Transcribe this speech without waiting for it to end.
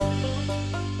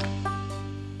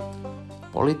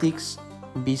Politics,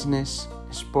 business,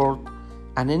 sport,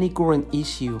 and any current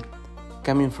issue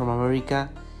coming from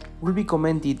America will be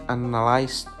commented and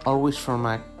analyzed always from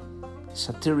a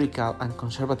satirical and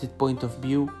conservative point of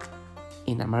view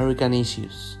in American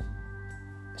issues.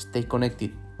 Stay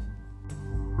connected.